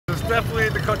definitely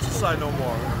ain't the countryside no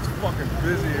more. It's fucking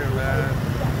busy here, man.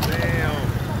 Damn.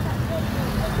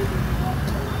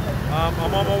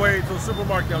 I'm on my way to the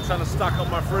supermarket. I'm trying to stock up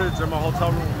my fridge in my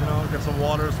hotel room, you know, get some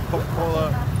water, some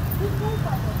Coca-Cola,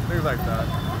 things like that.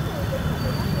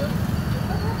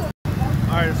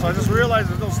 Alright, so I just realized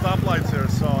there's no stoplights here,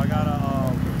 so I gotta,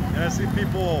 and I see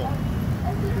people,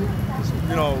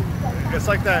 you know, it's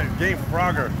like that game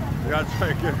Frogger. You gotta try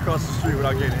to get across the street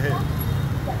without getting hit.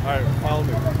 Alright, follow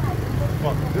me.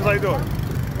 Fuck, this is how you do it.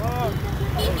 Oh,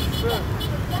 shit.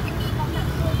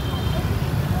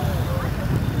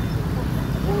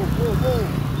 Whoa, whoa, whoa.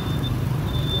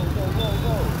 Go, go, go,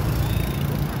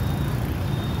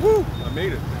 go. Woo! I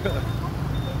made it.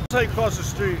 That's how you cross the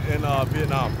street in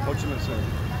Vietnam, Ho Chi Minh City.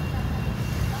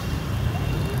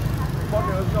 Fuck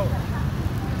it, let's go.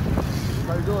 That's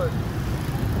how you do it.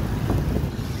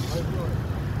 How you do it?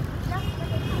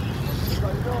 That's how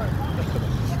you do it.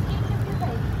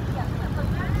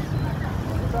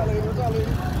 What's that, lady? What's that,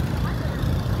 lady?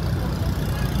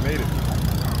 Made it.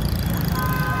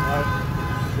 Alright,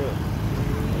 good.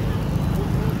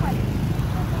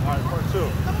 Alright, part 2.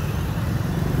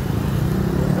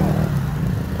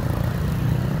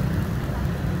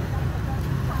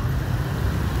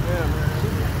 Yeah, man.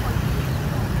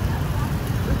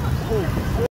 This is cool.